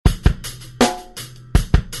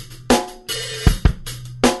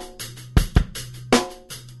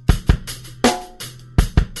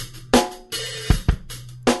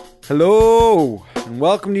Hello, and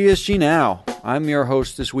welcome to ESG Now. I'm your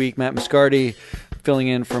host this week, Matt Moscardi, filling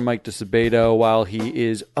in for Mike DeSabato while he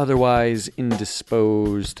is otherwise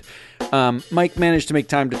indisposed. Mike managed to make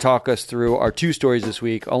time to talk us through our two stories this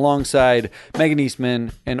week alongside Megan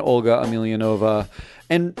Eastman and Olga Emelianova.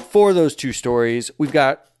 And for those two stories, we've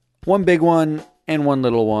got one big one and one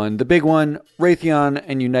little one. The big one, Raytheon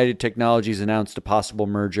and United Technologies announced a possible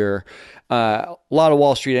merger. A lot of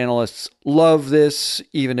Wall Street analysts love this,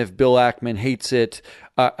 even if Bill Ackman hates it.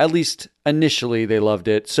 At least initially they loved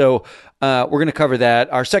it. So we're going to cover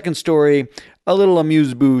that. Our second story, a little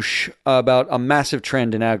amuse-bouche about a massive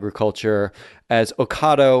trend in agriculture as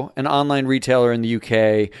Ocado, an online retailer in the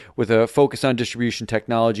UK with a focus on distribution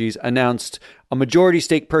technologies, announced a majority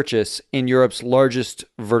stake purchase in Europe's largest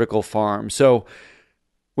vertical farm. So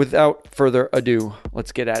without further ado,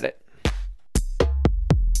 let's get at it.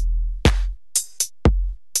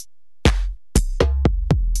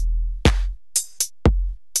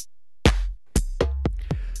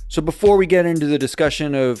 So before we get into the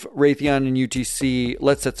discussion of Raytheon and UTC,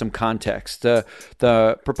 let's set some context.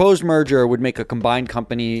 The proposed merger would make a combined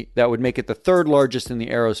company that would make it the third largest in the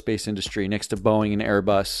aerospace industry next to Boeing and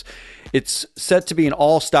Airbus. It's set to be an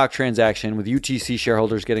all-stock transaction with UTC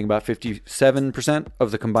shareholders getting about 57%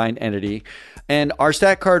 of the combined entity. And our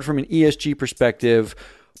stat card from an ESG perspective,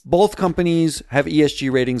 both companies have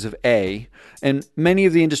ESG ratings of A, and many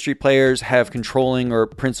of the industry players have controlling or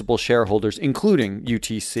principal shareholders, including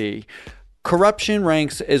UTC. Corruption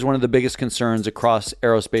ranks as one of the biggest concerns across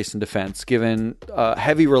aerospace and defense, given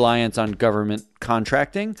heavy reliance on government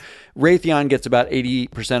contracting. Raytheon gets about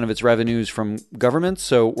 80% of its revenues from governments,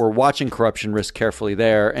 so we're watching corruption risk carefully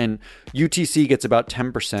there, and UTC gets about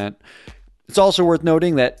 10%. It's also worth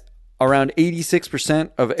noting that around 86%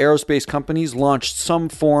 of aerospace companies launched some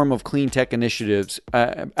form of clean tech initiatives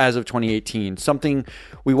as of 2018, something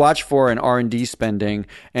we watch for in R&D spending,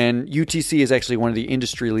 and UTC is actually one of the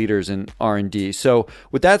industry leaders in R&D. So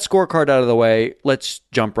with that scorecard out of the way, let's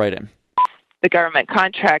jump right in. The government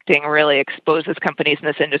contracting really exposes companies in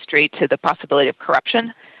this industry to the possibility of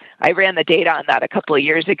corruption. I ran the data on that a couple of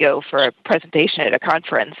years ago for a presentation at a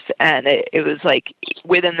conference, and it was like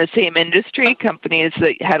within the same industry, companies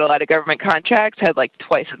that had a lot of government contracts had like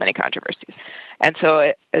twice as many controversies. And so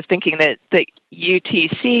I was thinking that the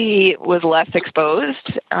UTC was less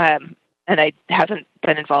exposed, and I haven't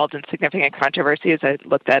been involved in significant controversies. I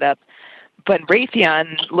looked that up. But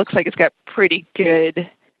Raytheon looks like it's got pretty good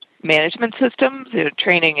management systems,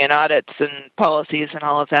 training and audits and policies and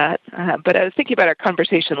all of that. But I was thinking about our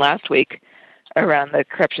conversation last week around the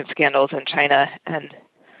corruption scandals in China and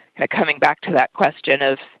kind of coming back to that question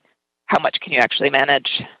of how much can you actually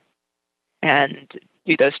manage, and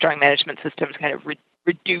do those strong management systems kind of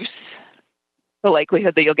reduce the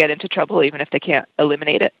likelihood that you'll get into trouble even if they can't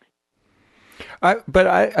eliminate it? But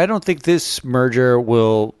I don't think this merger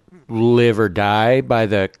will live or die by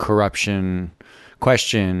the corruption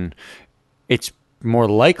question. It's more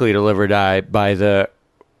likely to live or die by the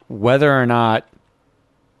whether or not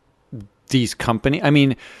these companies, I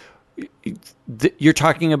mean, you're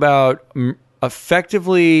talking about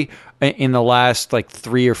effectively in the last like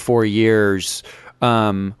 3 or 4 years,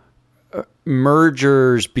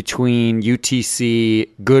 mergers between UTC,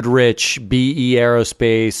 Goodrich, BE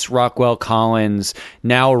Aerospace, Rockwell Collins,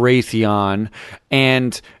 now Raytheon,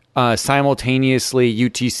 and simultaneously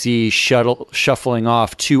UTC shuffling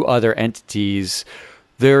off 2 other entities.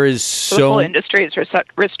 There is so the whole industry is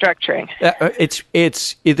restructuring.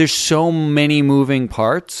 There's so many moving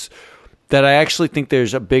parts that I actually think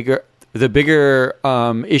there's the bigger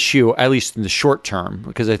issue, at least in the short term,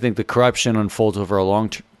 because I think the corruption unfolds over a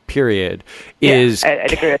long period. Is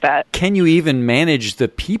I'd agree with that. Can you even manage the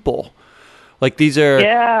people? Like these are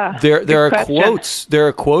there are quotes. There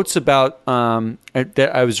are quotes about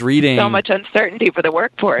that I was reading. So much uncertainty for the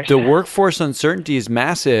workforce. The workforce uncertainty is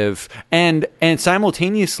massive, and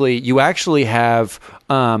simultaneously you actually have.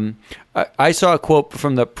 I saw a quote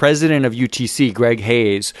from the president of UTC, Greg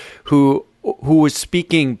Hayes, who was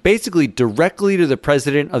speaking basically directly to the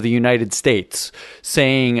president of the United States,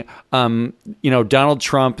 saying, Donald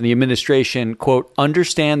Trump and the administration, quote,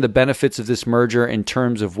 understand the benefits of this merger in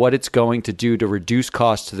terms of what it's going to do to reduce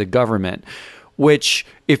costs to the government, which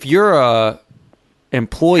if you're a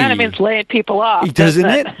employee, kind of means laying people off, doesn't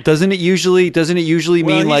it? Doesn't it usually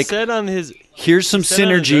mean like said on his, here's some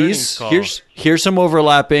synergies, here's some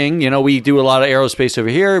overlapping. We do a lot of aerospace over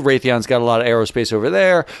here. Raytheon's got a lot of aerospace over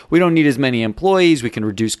there. We don't need as many employees. We can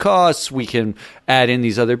reduce costs. We can add in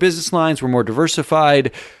these other business lines. We're more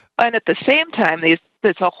diversified. And at the same time,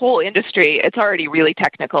 there's a whole industry. It's already really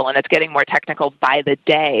technical, and it's getting more technical by the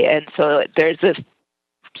day. And so there's this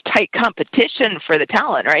tight competition for the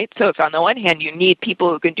talent, right? So if on the one hand you need people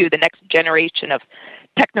who can do the next generation of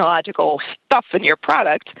technological stuff in your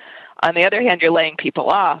product, on the other hand you're laying people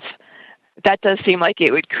off, that does seem like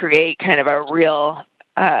it would create kind of a real,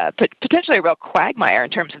 potentially a real quagmire in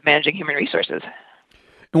terms of managing human resources.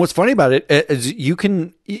 And what's funny about it is you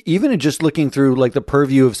can, even just looking through like the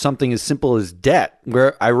purview of something as simple as debt,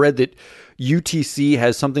 where I read that UTC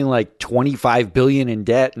has something like 25 billion in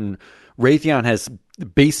debt and Raytheon has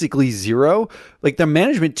basically zero. Like the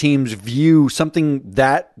management teams view something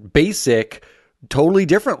that basic totally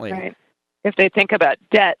differently. Right. If they think about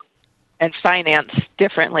debt and finance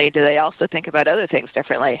differently, do they also think about other things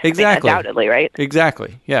differently? Exactly. I mean, undoubtedly, right?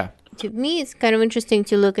 Exactly. Yeah. To me, it's kind of interesting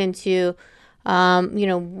to look into,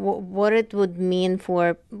 what it would mean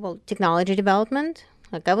for technology development.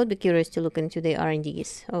 Like I would be curious to look into the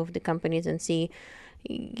R&Ds of the companies and see,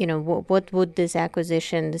 what would this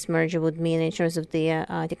acquisition, this merger would mean in terms of the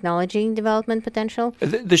technology development potential.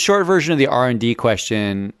 The short version of the R&D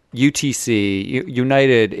question, UTC,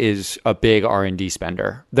 United is a big R&D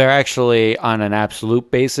spender. They're actually, on an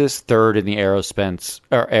absolute basis, third in the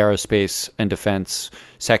aerospace and defense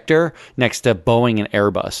sector, next to Boeing and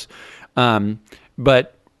Airbus.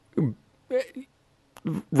 But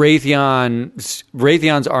Raytheon's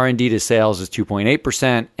R&D to sales is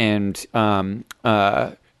 2.8%,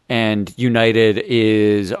 and United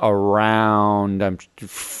is around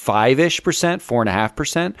 5-ish%,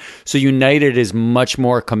 4.5%. So United is much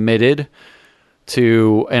more committed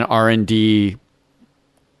to an R&D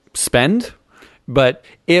spend. But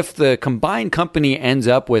if the combined company ends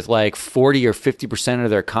up with like 40 or 50% of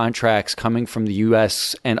their contracts coming from the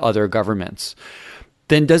U.S. and other governments,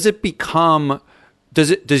 then does UTC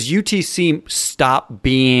stop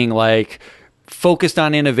being like focused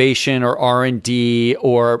on innovation or R&D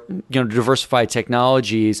or diversified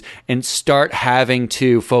technologies and start having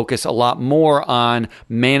to focus a lot more on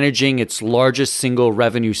managing its largest single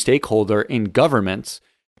revenue stakeholder in governments?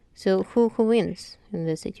 So who wins in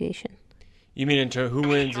this situation? You mean who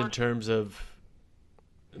wins in terms of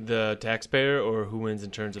the taxpayer or who wins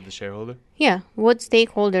in terms of the shareholder? Yeah. Which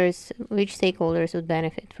stakeholders would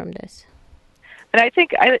benefit from this? And I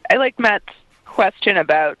think I like Matt's question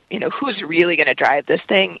about, who's really going to drive this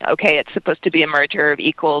thing. Okay, it's supposed to be a merger of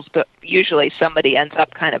equals, but usually somebody ends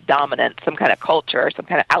up kind of dominant, some kind of culture or some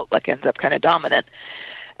kind of outlook ends up kind of dominant.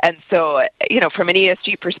 And so, from an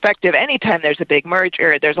ESG perspective, anytime there's a big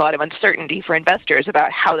merger, there's a lot of uncertainty for investors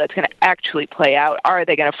about how that's going to actually play out. Are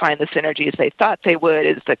they going to find the synergies they thought they would?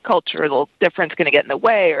 Is the cultural difference going to get in the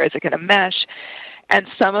way, or is it going to mesh? And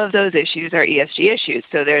some of those issues are ESG issues.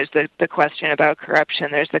 So there's the question about corruption.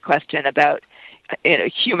 There's the question about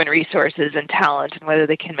human resources and talent and whether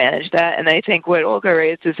they can manage that. And I think what Olga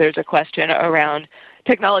raised is there's a question around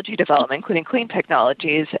technology development, including clean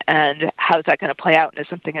technologies, and how's that going to play out, and is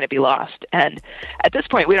something going to be lost? And at this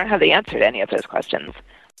point, we don't have the answer to any of those questions.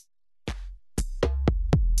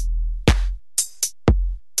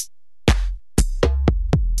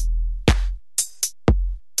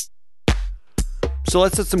 So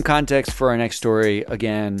let's set some context for our next story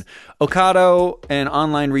again. Ocado, an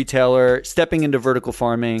online retailer, stepping into vertical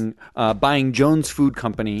farming, buying Jones Food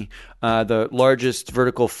Company, the largest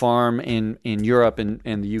vertical farm in Europe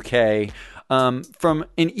and the UK. From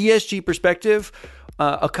an ESG perspective,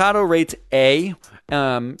 Ocado rates A.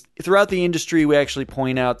 Throughout the industry, we actually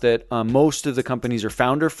point out that most of the companies are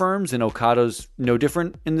founder firms, and Ocado's no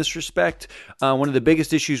different in this respect. One of the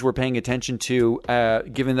biggest issues we're paying attention to,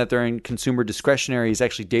 given that they're in consumer discretionary, is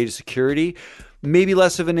actually data security. Maybe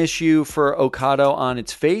less of an issue for Ocado on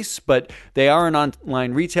its face, but they are an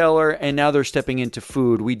online retailer, and now they're stepping into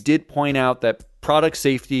food. We did point out that product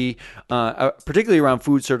safety, particularly around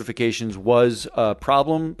food certifications, was a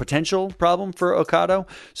potential problem for Ocado.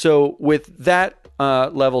 So with that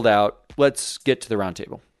leveled out, let's get to the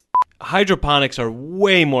roundtable. Hydroponics are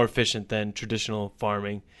way more efficient than traditional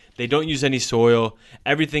farming. They don't use any soil.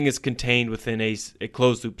 Everything is contained within a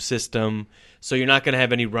closed-loop system, so you're not going to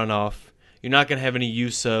have any runoff. You're not going to have any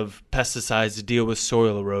use of pesticides to deal with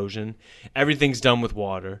soil erosion. Everything's done with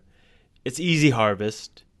water. It's easy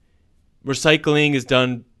harvest. Recycling is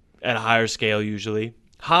done at a higher scale usually.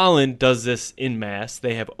 Holland does this in mass.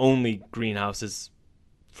 They have only greenhouses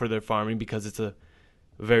for their farming because it's a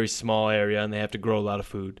very small area and they have to grow a lot of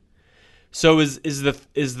food. So is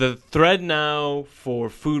the thread now for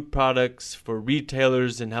food products, for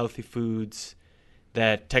retailers and healthy foods,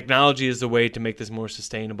 that technology is the way to make this more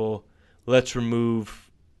sustainable? Let's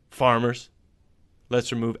remove farmers.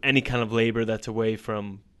 Let's remove any kind of labor that's away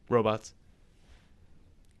from robots.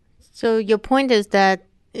 So your point is that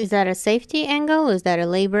a safety angle? Is that a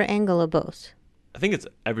labor angle, or both? I think it's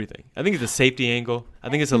everything. I think it's a safety angle. I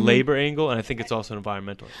think it's a labor angle, and I think it's also an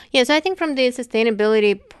environmental. Yeah, so I think from the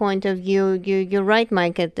sustainability point of view, you're right,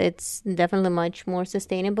 Mike. It's definitely much more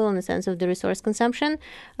sustainable in the sense of the resource consumption.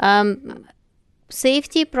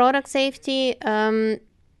 Safety, product safety,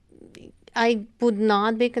 I would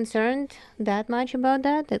not be concerned that much about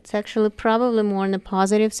that. It's actually probably more on the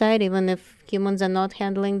positive side, even if humans are not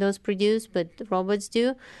handling those produce, but robots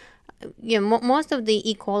do. Yeah, most of the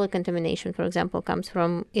E. coli contamination, for example, comes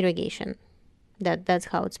from irrigation. That's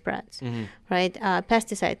how it spreads, right?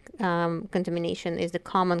 Pesticide contamination is the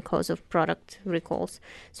common cause of product recalls.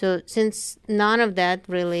 So since none of that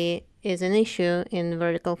really is an issue in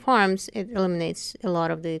vertical farms, it eliminates a lot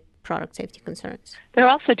of the product safety concerns. They're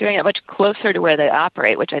also doing it much closer to where they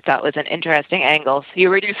operate, which I thought was an interesting angle. So you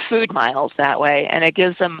reduce food miles that way, and it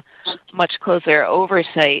gives them much closer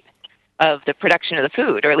oversight of the production of the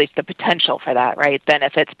food, or at least the potential for that, right, than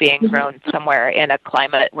if it's being grown somewhere in a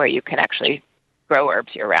climate where you can actually grow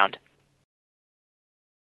herbs year-round.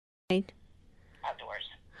 Right. Outdoors.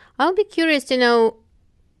 I'll be curious to know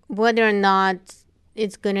whether or not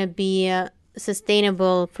it's going to be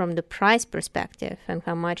sustainable from the price perspective and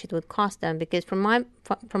how much it would cost them. Because from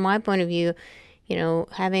my point of view,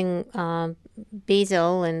 having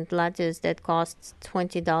basil and lettuce that costs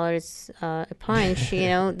 $20 a punch,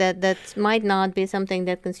 that might not be something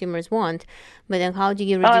that consumers want. But then how do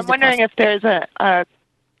you reduce I'm wondering if there's a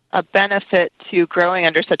benefit to growing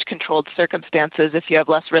under such controlled circumstances if you have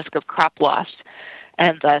less risk of crop loss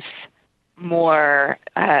and thus more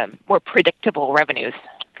predictable revenues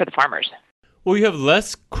for the farmers. Well, you have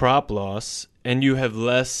less crop loss and you have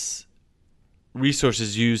less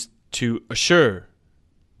resources used to assure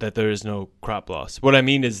that there is no crop loss. What I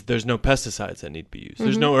mean is there's no pesticides that need to be used.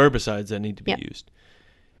 There's no herbicides that need to be used.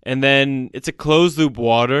 And then it's a closed loop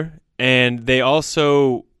water, and they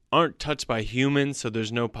also aren't touched by humans, so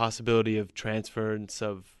there's no possibility of transference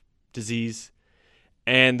of disease.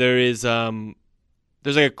 And there's like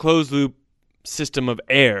a closed loop system of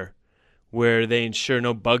air where they ensure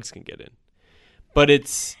no bugs can get in. But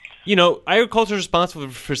it's, agriculture is responsible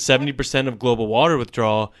for 70% of global water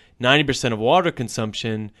withdrawal, 90% of water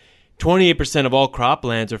consumption, 28% of all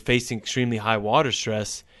croplands are facing extremely high water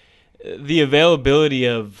stress. The availability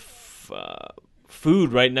of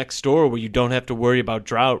food right next door where you don't have to worry about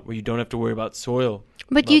drought, where you don't have to worry about soil.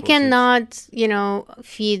 But you cannot,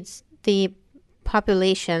 feed the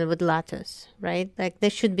population with lettuce, right? Like there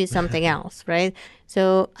should be something else, right?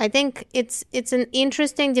 So I think it's an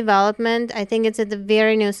interesting development. I think it's at the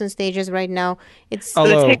very nascent stages right now. So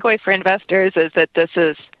the takeaway for investors is that this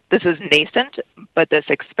is nascent, but this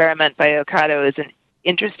experiment by Ocado is an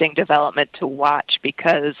interesting development to watch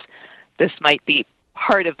because this might be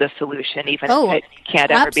part of the solution, even if it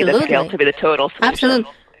can't ever be the scale to be the total solution.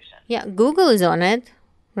 Absolutely. Yeah, Google is on it.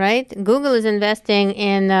 Right? Google is investing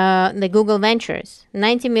in the Google Ventures,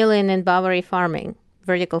 $90 million in Bowery farming,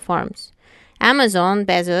 vertical farms. Amazon,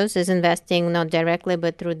 Bezos, is investing not directly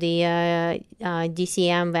but through the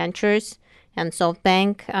DCM Ventures and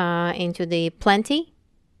SoftBank into the Plenty.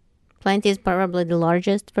 Plenty is probably the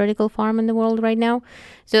largest vertical farm in the world right now.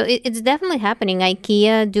 So it's definitely happening.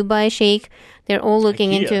 IKEA, Dubai Sheikh, they're all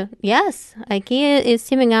looking into... Yes, IKEA is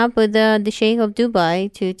teaming up with the Sheikh of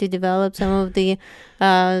Dubai to develop some of the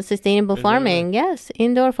sustainable farming. Yes,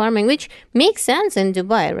 indoor farming, which makes sense in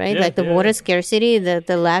Dubai, right? Yeah, like the water scarcity,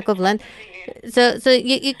 the lack of land. So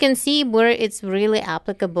you can see where it's really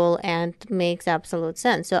applicable and makes absolute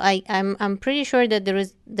sense. So I'm pretty sure that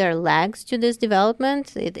there are lags to this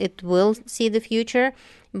development. It will see the future,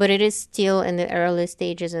 but it is still in the early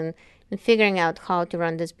stages and figuring out how to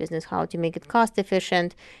run this business, how to make it cost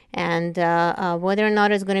efficient, and whether or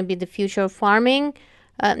not it's going to be the future of farming.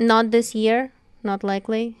 Not this year, not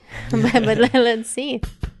likely, but let's see.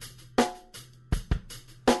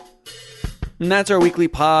 And that's our weekly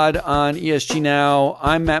pod on ESG Now.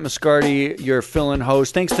 I'm Matt Moscardi, your fill-in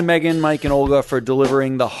host. Thanks to Megan, Mike, and Olga for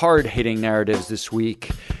delivering the hard-hitting narratives this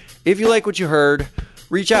week. If you like what you heard,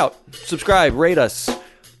 reach out, subscribe, rate us.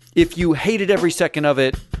 If you hated every second of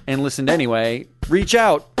it and listened anyway, reach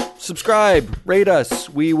out, subscribe, rate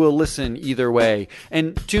us. We will listen either way.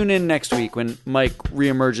 And tune in next week when Mike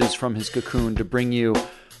reemerges from his cocoon to bring you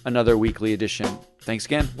another weekly edition. Thanks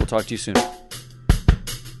again. We'll talk to you soon.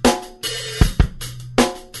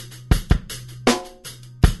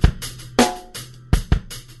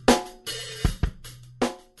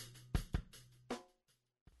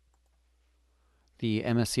 The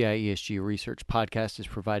MSCI ESG Research podcast is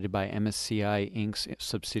provided by MSCI Inc.'s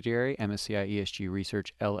subsidiary, MSCI ESG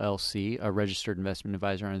Research LLC, a registered investment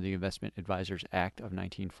advisor under the Investment Advisors Act of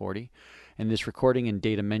 1940. and this recording and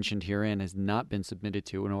data mentioned herein has not been submitted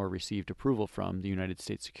to nor received approval from the United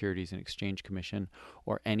States Securities and Exchange Commission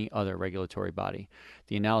or any other regulatory body.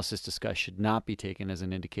 The analysis discussed should not be taken as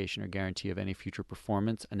an indication or guarantee of any future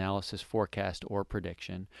performance, analysis, forecast, or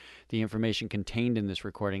prediction. The information contained in this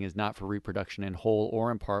recording is not for reproduction in whole or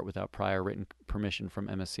in part without prior written permission from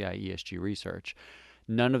MSCI ESG Research.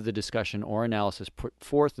 None of the discussion or analysis put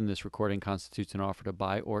forth in this recording constitutes an offer to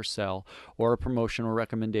buy or sell or a promotion or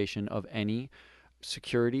recommendation of any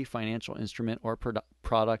security, financial instrument, or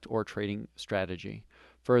product or trading strategy.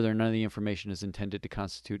 Further, none of the information is intended to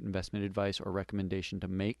constitute investment advice or recommendation to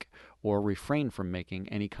make or refrain from making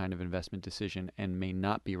any kind of investment decision and may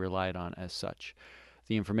not be relied on as such.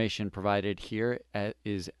 The information provided here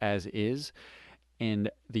is as is,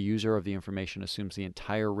 and the user of the information assumes the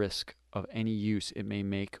entire risk of any use it may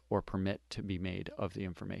make or permit to be made of the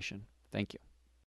information. Thank you.